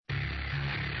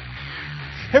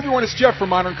Hey everyone, it's Jeff from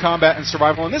Modern Combat and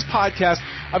Survival. On this podcast,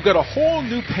 I've got a whole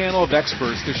new panel of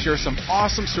experts to share some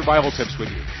awesome survival tips with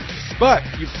you. But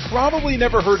you've probably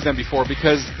never heard them before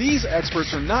because these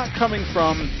experts are not coming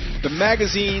from the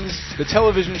magazines, the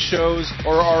television shows,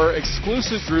 or our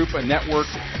exclusive group, a network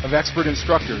of expert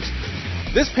instructors.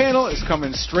 This panel is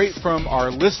coming straight from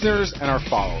our listeners and our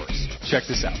followers. Check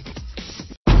this out.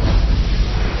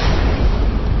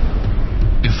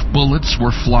 If bullets were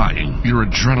flying, your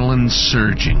adrenaline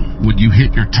surging, would you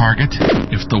hit your target?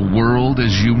 If the world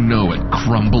as you know it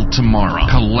crumbled tomorrow,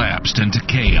 collapsed into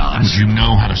chaos, would you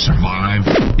know how to survive?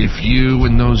 If you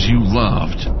and those you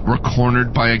loved were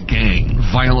cornered by a gang,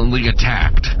 violently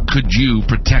attacked, could you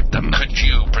protect them? Could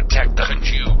you protect them? Could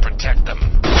you protect them?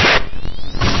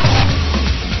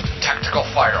 Tactical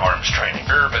firearms training,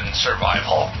 urban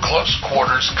survival, close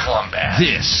quarters combat.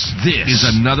 This is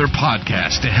another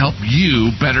podcast to help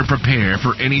you better prepare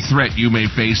for any threat you may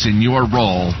face in your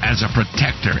role as a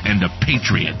protector and a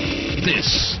patriot.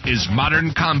 This is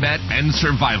Modern Combat and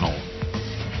Survival.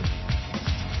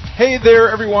 Hey there,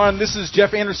 everyone. This is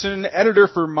Jeff Anderson, editor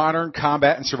for Modern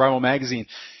Combat and Survival magazine.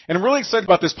 And I'm really excited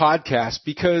about this podcast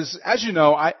because, as you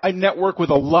know, I network with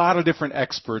a lot of different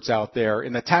experts out there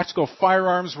in the tactical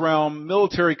firearms realm,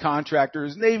 military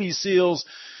contractors, Navy SEALs,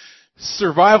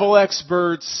 survival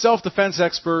experts, self-defense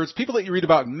experts, people that you read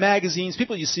about in magazines,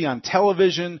 people you see on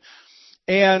television.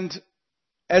 And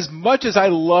as much as I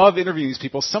love interviewing these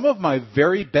people, some of my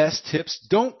very best tips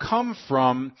don't come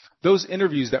from those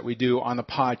interviews that we do on the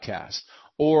podcast.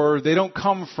 Or they don't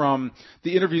come from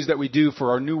the interviews that we do for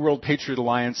our New World Patriot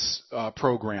Alliance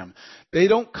program. They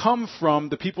don't come from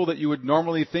the people that you would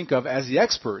normally think of as the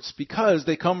experts because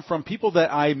they come from people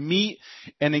that I meet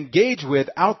and engage with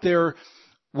out there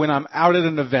when I'm out at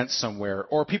an event somewhere,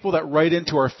 or people that write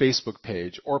into our Facebook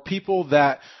page, or people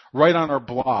that write on our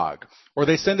blog, or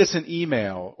they send us an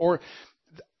email, or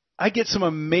I get some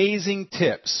amazing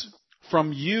tips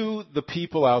from you, the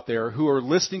people out there who are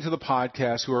listening to the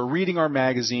podcast, who are reading our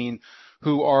magazine,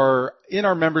 who are in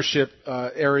our membership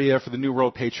area for the New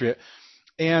World Patriot.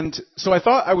 And so I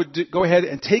thought I would go ahead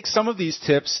and take some of these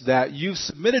tips that you've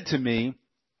submitted to me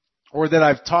or that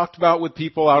I've talked about with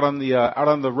people out on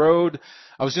the road.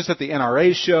 I was just at the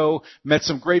NRA show, met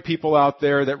some great people out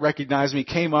there that recognized me,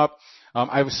 came up.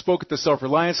 I spoke at the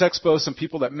Self-Reliance Expo, some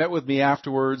people that met with me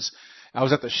afterwards. I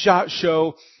was at the SHOT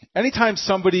Show. Anytime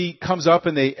somebody comes up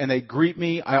and they greet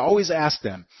me, I always ask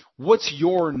them, what's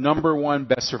your number one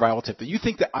best survival tip that you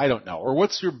think that I don't know? Or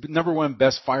what's your number one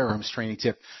best firearms training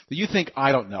tip that you think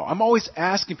I don't know? I'm always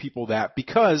asking people that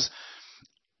because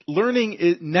learning,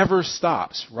 it never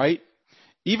stops, right?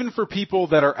 Even for people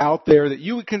that are out there that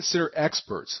you would consider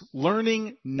experts,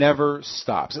 learning never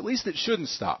stops. At least it shouldn't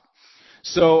stop.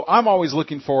 So I'm always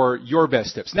looking for your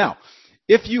best tips. Now,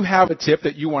 if you have a tip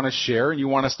that you want to share and you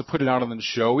want us to put it out on the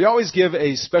show, we always give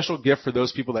a special gift for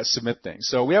those people that submit things.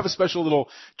 So we have a special little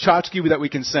tchotchke that we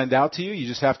can send out to you. You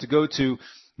just have to go to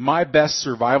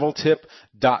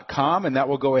mybestsurvivaltip.com, and that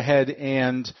will go ahead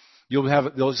and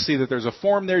you'll see that there's a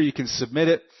form there. You can submit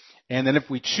it. And then if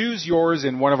we choose yours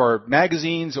in one of our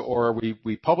magazines or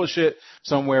we publish it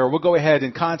somewhere, we'll go ahead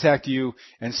and contact you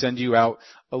and send you out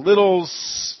a little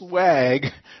swag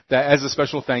that as a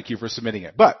special thank you for submitting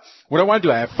it. But what I want to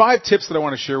do, I have 5 tips that I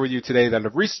want to share with you today that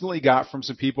I've recently got from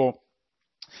some people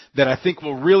that I think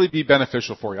will really be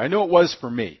beneficial for you. I know it was for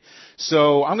me.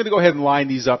 So I'm going to go ahead and line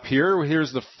these up here.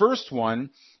 Here's the first one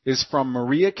is from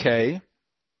Maria K.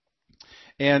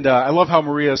 And I love how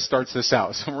Maria starts this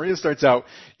out. So Maria starts out,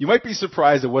 you might be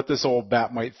surprised at what this old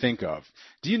bat might think of.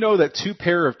 Do you know that 2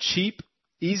 pair of cheap,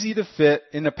 easy to fit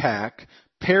in a pack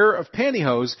pair of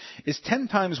pantyhose is 10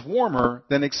 times warmer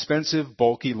than expensive,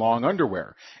 bulky, long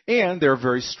underwear? And they're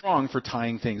very strong for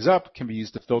tying things up, can be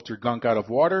used to filter gunk out of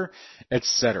water,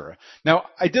 etc. Now,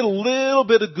 I did a little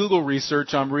bit of Google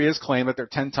research on Maria's claim that they're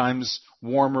 10 times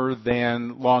warmer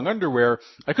than long underwear.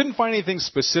 I couldn't find anything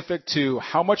specific to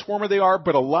how much warmer they are,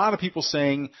 but a lot of people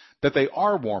saying that they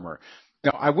are warmer.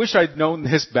 Now, I wish I'd known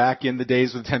this back in the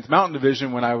days of the 10th Mountain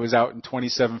Division when I was out in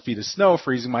 27 feet of snow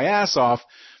freezing my ass off,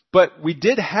 but we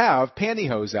did have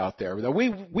pantyhose out there.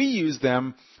 We used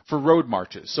them for road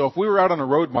marches. So if we were out on a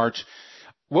road march,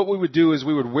 what we would do is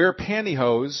we would wear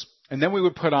pantyhose, and then we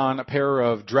would put on a pair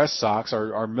of dress socks,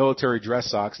 our military dress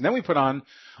socks, and then we put on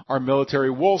our military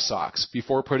wool socks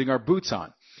before putting our boots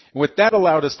on. And what that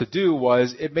allowed us to do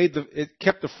was it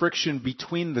kept the friction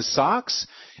between the socks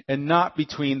and not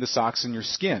between the socks and your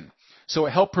skin. So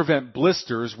it helped prevent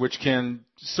blisters, which can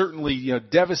certainly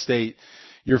devastate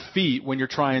your feet when you're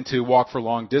trying to walk for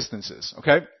long distances.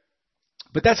 Okay.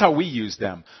 But that's how we use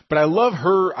them. But I love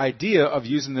her idea of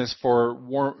using this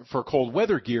for cold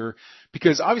weather gear,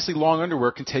 because obviously long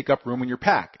underwear can take up room in your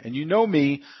pack. And you know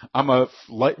me, I'm a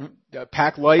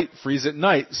pack light, freeze at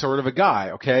night sort of a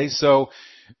guy, okay? So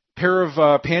pair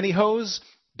of pantyhose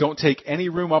don't take any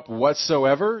room up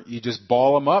whatsoever. You just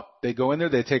ball them up. They go in there.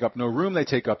 They take up no room. They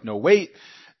take up no weight.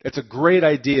 It's a great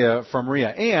idea from Maria,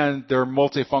 and they're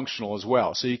multifunctional as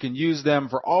well. So you can use them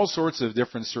for all sorts of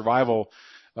different survival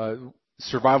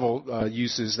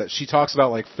uses that she talks about,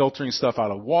 like filtering stuff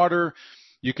out of water.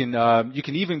 You can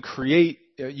even create,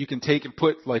 you can take and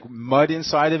put like mud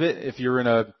inside of it. If you're in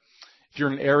an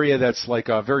area that's like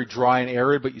very dry and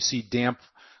arid, but you see damp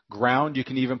ground, you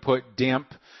can even put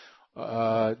damp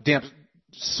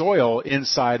soil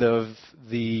inside of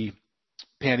the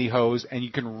pantyhose, and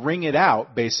you can wring it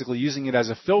out, basically using it as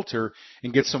a filter,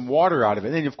 and get some water out of it.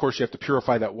 And then, of course, you have to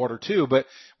purify that water too, but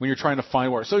when you're trying to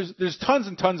find water. So there's tons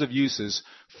and tons of uses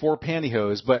for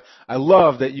pantyhose, but I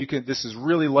love that this is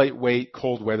really lightweight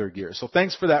cold weather gear. So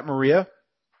thanks for that, Maria.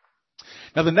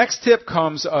 Now the next tip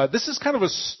comes, this is kind of a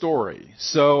story.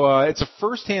 So it's a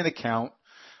first-hand account.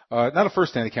 Not a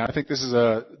first-hand account. I think this is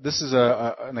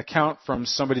an account from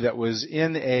somebody that was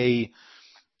in a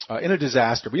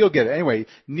disaster, but you'll get it. Anyway,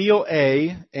 Neil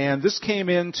A., and this came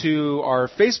into our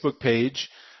Facebook page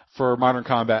for Modern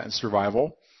Combat and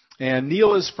Survival, and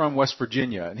Neil is from West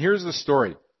Virginia, and here's the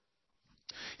story.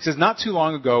 He says, not too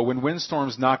long ago, when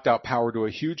windstorms knocked out power to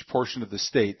a huge portion of the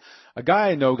state, a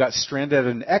guy I know got stranded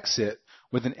at an exit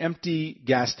with an empty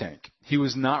gas tank. He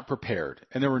was not prepared,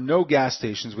 and there were no gas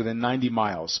stations within 90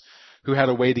 miles who had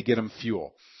a way to get him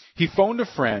fuel. He phoned a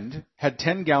friend, had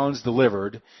 10 gallons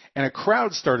delivered, and a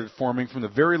crowd started forming from the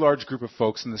very large group of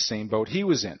folks in the same boat he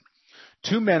was in.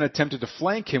 2 men attempted to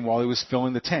flank him while he was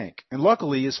filling the tank, and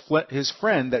luckily his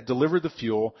friend that delivered the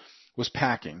fuel was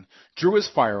packing, drew his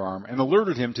firearm, and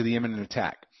alerted him to the imminent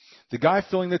attack. The guy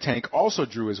filling the tank also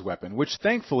drew his weapon, which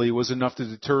thankfully was enough to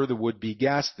deter the would-be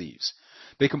gas thieves.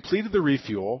 They completed the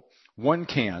refuel, 1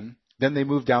 can, then they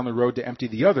moved down the road to empty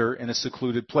the other in a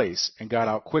secluded place and got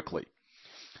out quickly.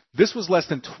 This was less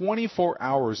than 24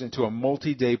 hours into a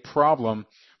multi-day problem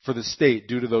for the state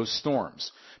due to those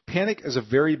storms. Panic is a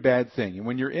very bad thing, and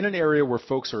when you're in an area where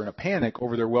folks are in a panic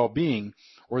over their well-being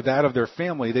or that of their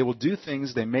family, they will do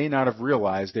things they may not have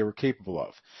realized they were capable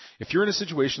of. If you're in a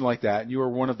situation like that and you are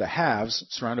one of the haves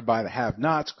surrounded by the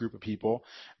have-nots group of people,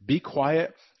 be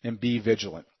quiet and be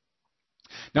vigilant.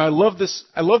 Now, I love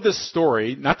this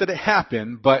story, not that it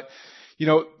happened, but, you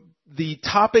know, the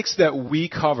topics that we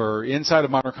cover inside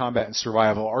of Modern Combat and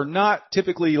Survival are not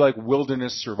typically like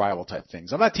wilderness survival type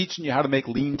things. I'm not teaching you how to make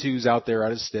lean-tos out there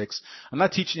out of sticks. I'm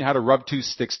not teaching you how to rub 2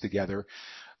 sticks together,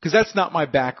 because that's not my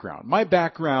background. My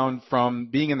background from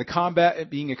being in the combat,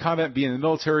 being in the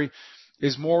military,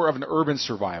 is more of an urban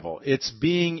survival. It's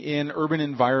being in urban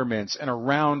environments and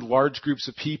around large groups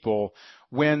of people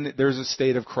when there's a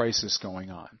state of crisis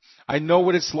going on. I know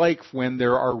what it's like when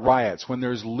there are riots, when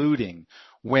there's looting,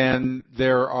 when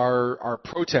there are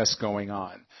protests going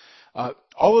on.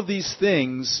 All of these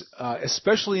things,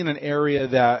 especially in an area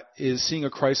that is seeing a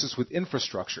crisis with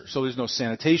infrastructure. So there's no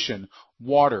sanitation,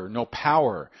 water, no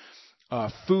power,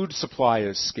 food supply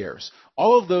is scarce.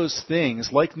 All of those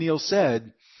things, like Neil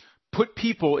said, put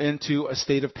people into a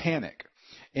state of panic.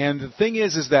 And the thing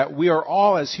is that we are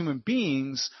all, as human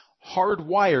beings,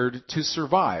 hardwired to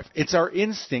survive. It's our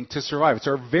instinct to survive. It's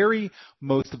our very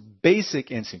most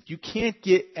basic instinct. You can't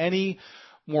get any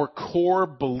more core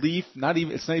belief,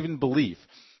 it's not even belief.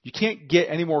 You can't get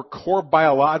any more core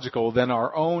biological than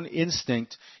our own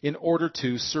instinct in order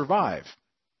to survive.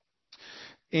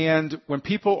 And when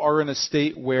people are in a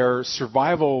state where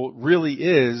survival really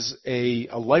is a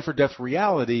life or death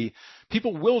reality,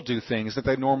 people will do things that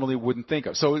they normally wouldn't think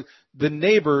of. So the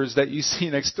neighbors that you see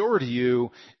next door to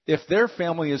you, if their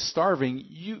family is starving,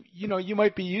 you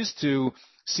might be used to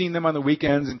seeing them on the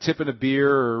weekends and tipping a beer,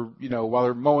 or, while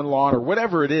they're mowing lawn or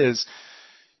whatever it is.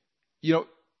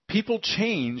 People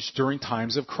change during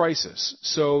times of crisis.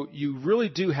 So you really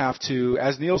do have to,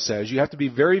 as Neil says, you have to be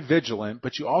very vigilant,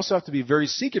 but you also have to be very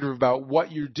secretive about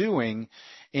what you're doing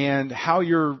and how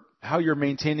you're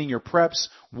maintaining your preps,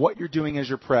 what you're doing as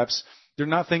your preps. They're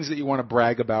not things that you want to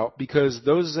brag about, because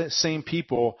those same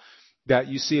people that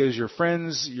you see as your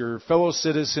friends, your fellow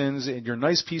citizens in your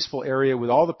nice peaceful area with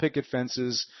all the picket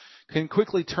fences can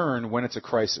quickly turn when it's a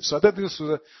crisis. So I thought this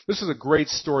was a great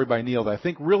story by Neil that I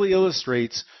think really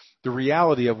illustrates the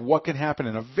reality of what can happen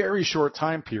in a very short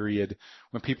time period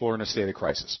when people are in a state of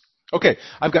crisis. Okay,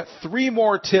 I've got 3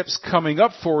 more tips coming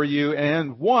up for you,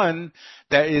 and one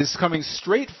that is coming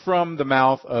straight from the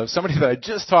mouth of somebody that I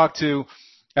just talked to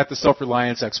at the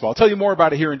Self-Reliance Expo. I'll tell you more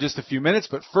about it here in just a few minutes,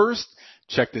 but first,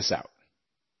 check this out.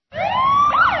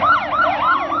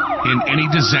 In any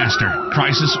disaster,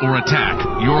 crisis, or attack,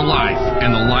 your life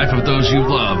and the life of those you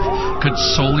love could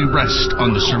solely rest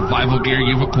on the survival gear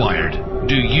you've acquired.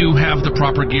 Do you have the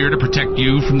proper gear to protect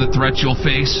you from the threats you'll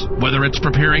face? Whether it's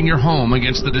preparing your home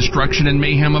against the destruction and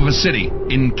mayhem of a city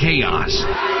in chaos,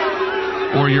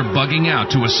 or you're bugging out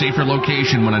to a safer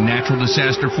location when a natural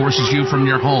disaster forces you from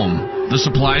your home, the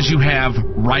supplies you have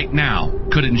right now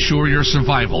could ensure your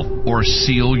survival or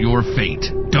seal your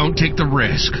fate. Don't take the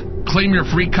risk. Claim your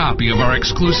free copy of our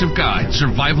exclusive guide,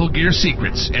 Survival Gear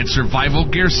Secrets, at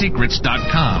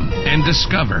survivalgearsecrets.com and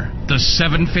discover the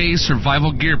 7-phase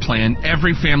survival gear plan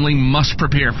every family must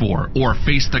prepare for or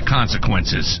face the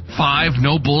consequences. 5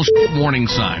 no bullshit warning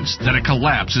signs that a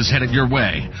collapse is headed your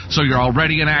way, so you're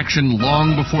already in action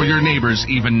long before your neighbors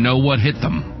even know what hit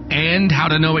them. And how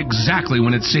to know exactly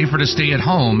when it's safer to stay at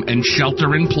home and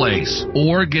shelter in place,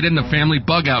 or get in the family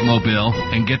bug-out mobile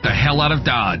and get the hell out of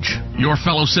Dodge. Your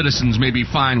fellow citizens may be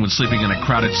fine with sleeping in a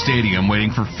crowded stadium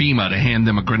waiting for FEMA to hand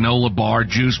them a granola bar,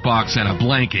 juice box, and a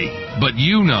blankie. But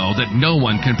you know that no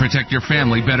one can protect your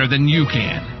family better than you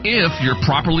can, if you're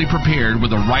properly prepared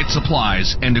with the right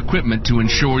supplies and equipment to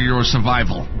ensure your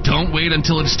survival. Don't wait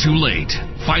until it's too late.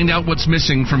 Find out what's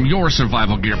missing from your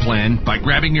survival gear plan by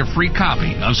grabbing your free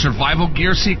copy of Survival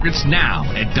Gear Secrets now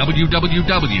at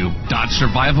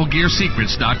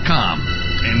www.survivalgearsecrets.com.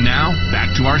 And now,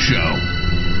 back to our show.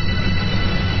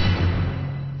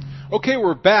 Okay,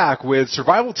 we're back with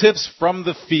survival tips from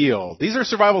the field. These are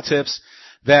survival tips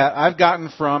that I've gotten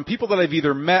from people that I've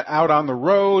either met out on the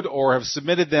road or have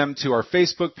submitted them to our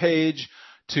Facebook page,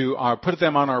 to put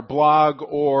them on our blog,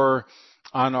 or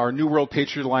on our New World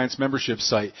Patriot Alliance membership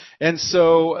site. And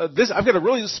so I've got a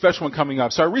really special one coming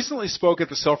up. So I recently spoke at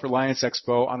the Self-Reliance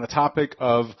Expo on the topic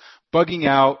of bugging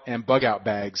out and bug out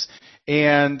bags.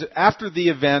 And after the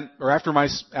event, or after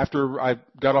I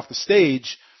got off the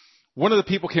stage, one of the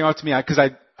people came up to me, because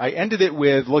I ended it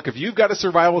with, look, if you've got a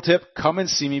survival tip, come and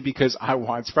see me because I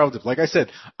want survival tips. Like I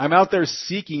said, I'm out there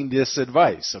seeking this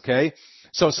advice, okay?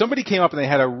 So somebody came up and they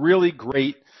had a really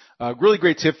great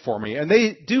tip for me. And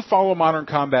they do follow Modern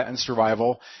Combat and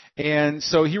Survival. And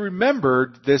so he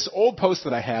remembered this old post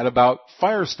that I had about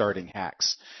fire starting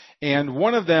hacks. And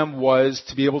one of them was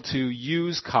to be able to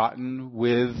use cotton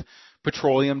with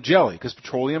petroleum jelly, because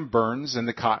petroleum burns and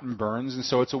the cotton burns. And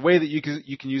so it's a way that you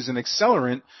can use an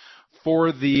accelerant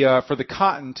for the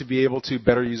cotton to be able to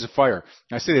better use a fire.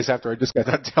 And I say this after I just got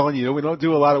done telling you, we don't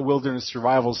do a lot of wilderness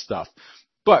survival stuff.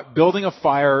 But building a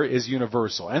fire is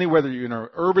universal. Whether you're in an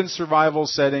urban survival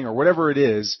setting or whatever it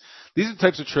is, these are the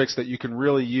types of tricks that you can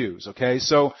really use, okay?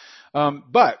 So,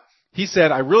 but he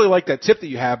said, I really like that tip that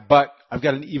you have, but I've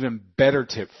got an even better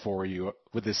tip for you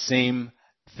with the same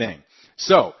thing.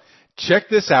 So, check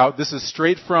this out. This is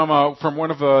straight from one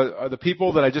of the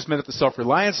people that I just met at the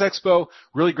Self-Reliance Expo.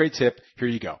 Really great tip. Here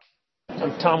you go.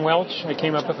 I'm Tom Welch. I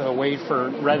came up with a way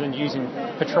for, rather than using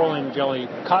petroleum jelly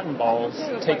cotton balls,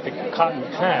 take the cotton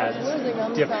pads,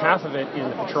 dip half of it in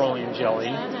the petroleum jelly.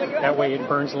 That way it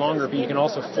burns longer, but you can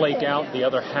also flake out the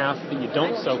other half that you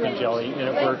don't soak in jelly, and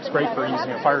it works great for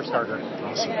using a fire starter.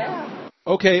 Awesome.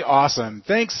 Okay, awesome.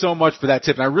 Thanks so much for that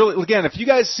tip. And I really, again, if you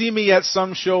guys see me at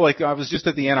some show, like I was just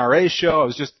at the NRA show, I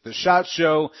was just at the SHOT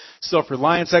Show,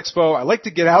 Self-Reliance Expo, I like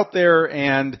to get out there,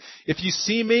 and if you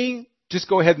see me, just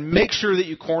go ahead and make sure that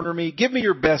you corner me. Give me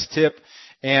your best tip,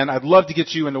 and I'd love to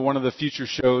get you into one of the future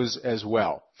shows as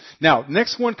well. Now,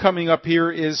 next one coming up here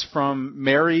is from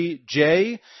Mary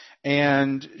J.,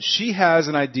 and she has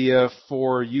an idea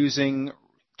for using,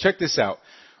 check this out,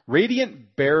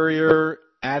 radiant barrier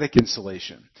attic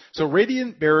insulation. So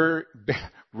radiant barrier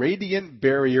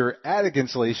attic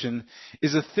insulation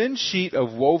is a thin sheet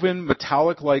of woven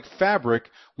metallic-like fabric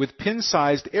with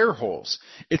pin-sized air holes.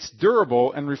 It's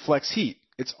durable and reflects heat.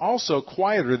 It's also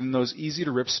quieter than those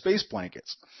easy-to-rip space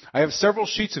blankets. I have several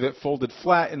sheets of it folded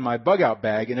flat in my bug-out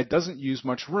bag, and it doesn't use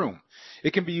much room.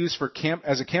 It can be used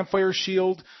as a campfire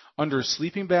shield, under a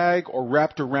sleeping bag, or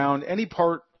wrapped around any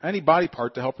body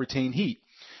part to help retain heat.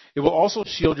 It will also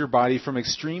shield your body from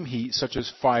extreme heat, such as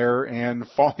fire and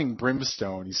falling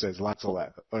brimstone, he says, laugh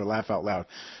out loud,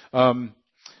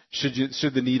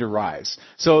 should the need arise.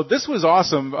 So this was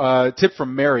awesome, tip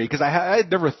from Mary, because I had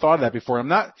never thought of that before. I'm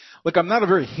not a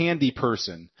very handy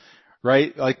person,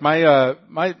 right? Like my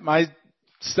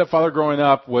stepfather growing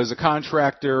up was a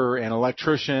contractor and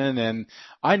electrician, and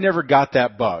I never got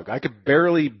that bug. I could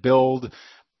barely build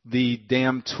the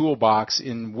damn toolbox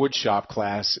in woodshop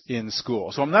class in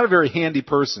school. So I'm not a very handy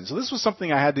person. So this was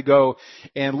something I had to go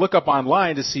and look up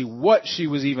online to see what she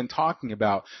was even talking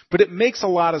about. But it makes a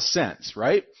lot of sense,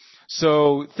 right?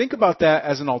 So think about that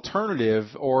as an alternative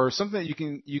or something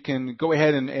that you can go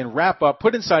ahead and wrap up,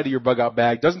 put inside of your bug out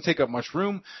bag. Doesn't take up much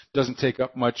room, doesn't take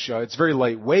up much, it's very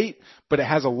lightweight, but it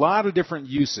has a lot of different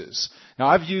uses. Now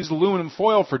I've used aluminum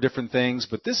foil for different things,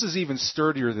 but this is even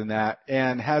sturdier than that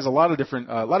and has a lot of different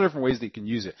ways that you can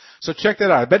use it. So check that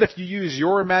out. I bet if you use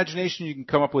your imagination, you can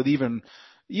come up with even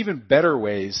better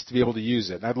ways to be able to use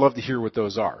it. And I'd love to hear what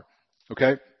those are.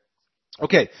 Okay.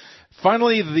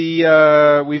 Finally,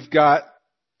 we've got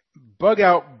bug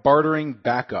out bartering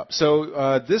backup.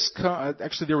 So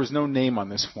actually there was no name on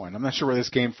this one. I'm not sure where this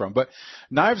came from, but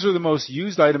knives are the most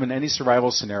used item in any survival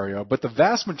scenario, but the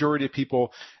vast majority of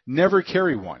people never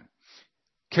carry one.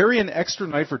 Carry an extra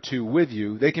knife or two with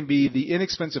you. They can be the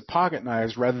inexpensive pocket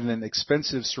knives rather than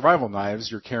expensive survival knives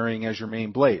you're carrying as your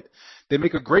main blade. They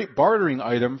make a great bartering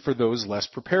item for those less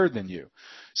prepared than you.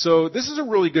 So this is a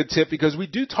really good tip because we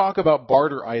do talk about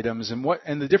barter items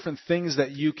and the different things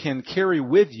that you can carry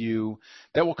with you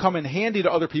that will come in handy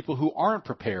to other people who aren't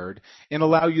prepared and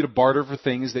allow you to barter for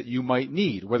things that you might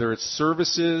need, whether it's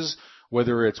services,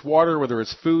 whether it's water, whether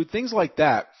it's food, things like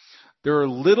that. There are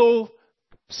little,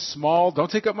 small,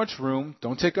 don't take up much room,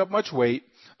 don't take up much weight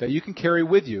that you can carry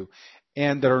with you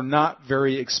and that are not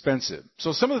very expensive.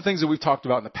 So some of the things that we've talked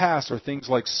about in the past are things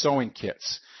like sewing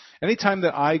kits. Anytime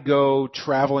that I go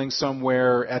traveling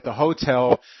somewhere at the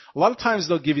hotel, a lot of times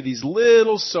they'll give you these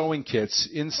little sewing kits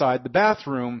inside the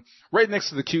bathroom right next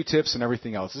to the Q-tips and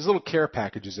everything else. These little care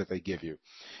packages that they give you.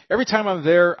 Every time I'm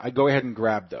there, I go ahead and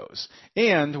grab those.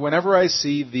 And whenever I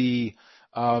see the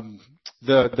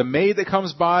maid that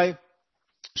comes by,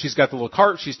 she's got the little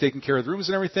cart, she's taking care of the rooms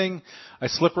and everything, I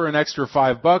slip her an extra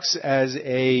 $5 as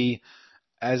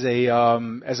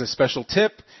a special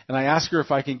tip, and I ask her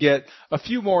if I can get a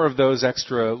few more of those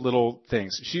extra little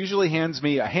things. She usually hands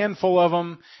me a handful of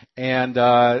them, and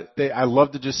I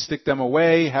love to just stick them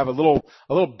away. Have a little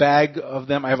bag of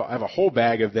them. I have a whole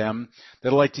bag of them that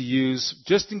I like to use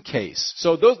just in case.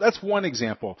 So that's one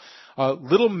example.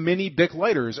 Little mini Bic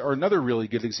lighters are another really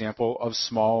good example of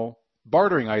small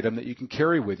bartering item that you can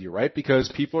carry with you, right? Because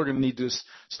people are going to need to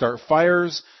start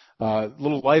fires.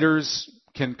 Little lighters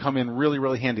can come in really,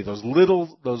 really handy. Those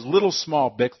little small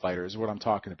Bic lighters is what I'm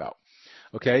talking about.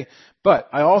 Okay? But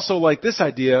I also like this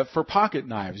idea for pocket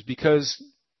knives because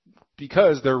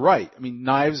they're right. I mean,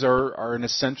 knives are an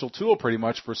essential tool pretty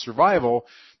much for survival,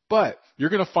 but you're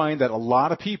going to find that a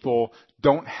lot of people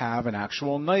don't have an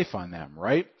actual knife on them,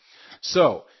 right?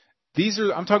 So,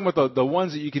 I'm talking about the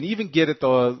ones that you can even get at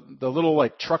the little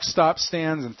like truck stop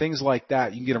stands and things like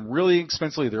that. You can get them really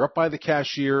expensively. They're up by the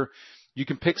cashier. You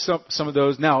can pick some of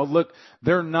those. Now, look,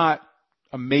 they're not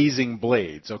amazing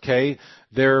blades, okay?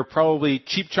 They're probably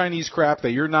cheap Chinese crap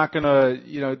that they're not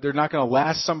gonna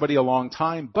last somebody a long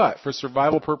time, but for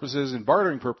survival purposes and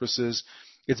bartering purposes,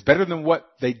 it's better than what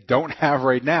they don't have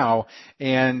right now,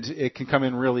 and it can come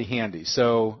in really handy.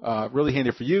 So, really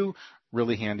handy for you,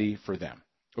 really handy for them.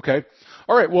 Okay?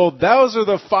 All right, well, those are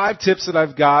the 5 tips that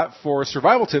I've got for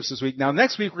survival tips this week. Now,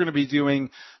 next week we're going to be doing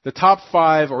the top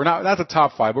 5, or not the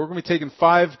top 5, but we're going to be taking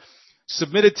 5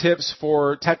 submitted tips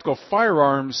for tactical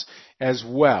firearms as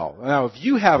well. Now, if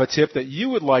you have a tip that you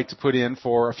would like to put in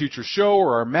for a future show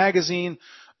or our magazine,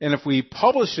 and if we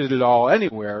publish it at all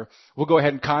anywhere, we'll go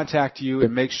ahead and contact you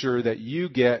and make sure that you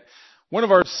get one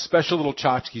of our special little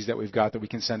tchotchkes that we've got that we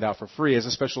can send out for free as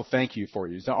a special thank you for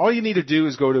you. Now, all you need to do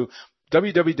is go to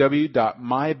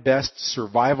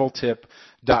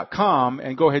www.mybestsurvivaltip.com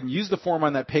and go ahead and use the form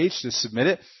on that page to submit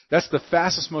it. That's the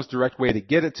fastest, most direct way to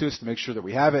get it to us to make sure that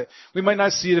we have it. We might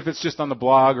not see it if it's just on the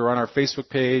blog or on our Facebook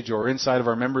page or inside of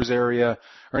our members area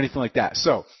or anything like that.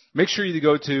 So make sure you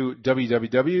go to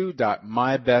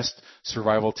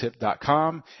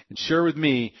www.mybestsurvivaltip.com and share with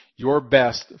me your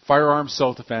best firearm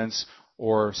self-defense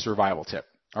or survival tip.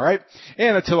 All right?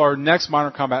 And until our next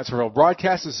Modern Combat Survival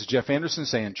broadcast, this is Jeff Anderson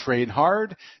saying train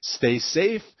hard, stay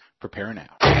safe, prepare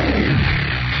now.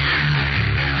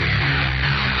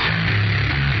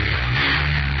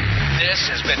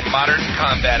 This has been Modern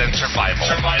Combat and Survival.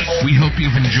 We hope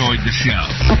you've enjoyed the show.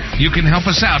 You can help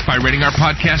us out by rating our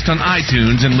podcast on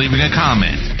iTunes and leaving a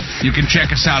comment. You can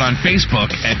check us out on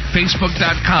Facebook at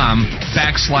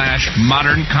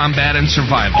facebook.com/Modern Combat and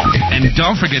Survival. And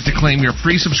don't forget to claim your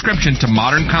free subscription to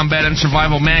Modern Combat and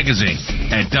Survival magazine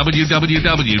at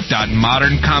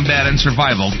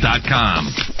www.moderncombatandsurvival.com.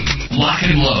 Lock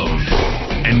and load.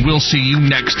 And we'll see you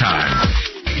next time.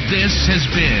 This has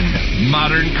been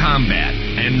Modern Combat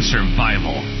and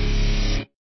Survival.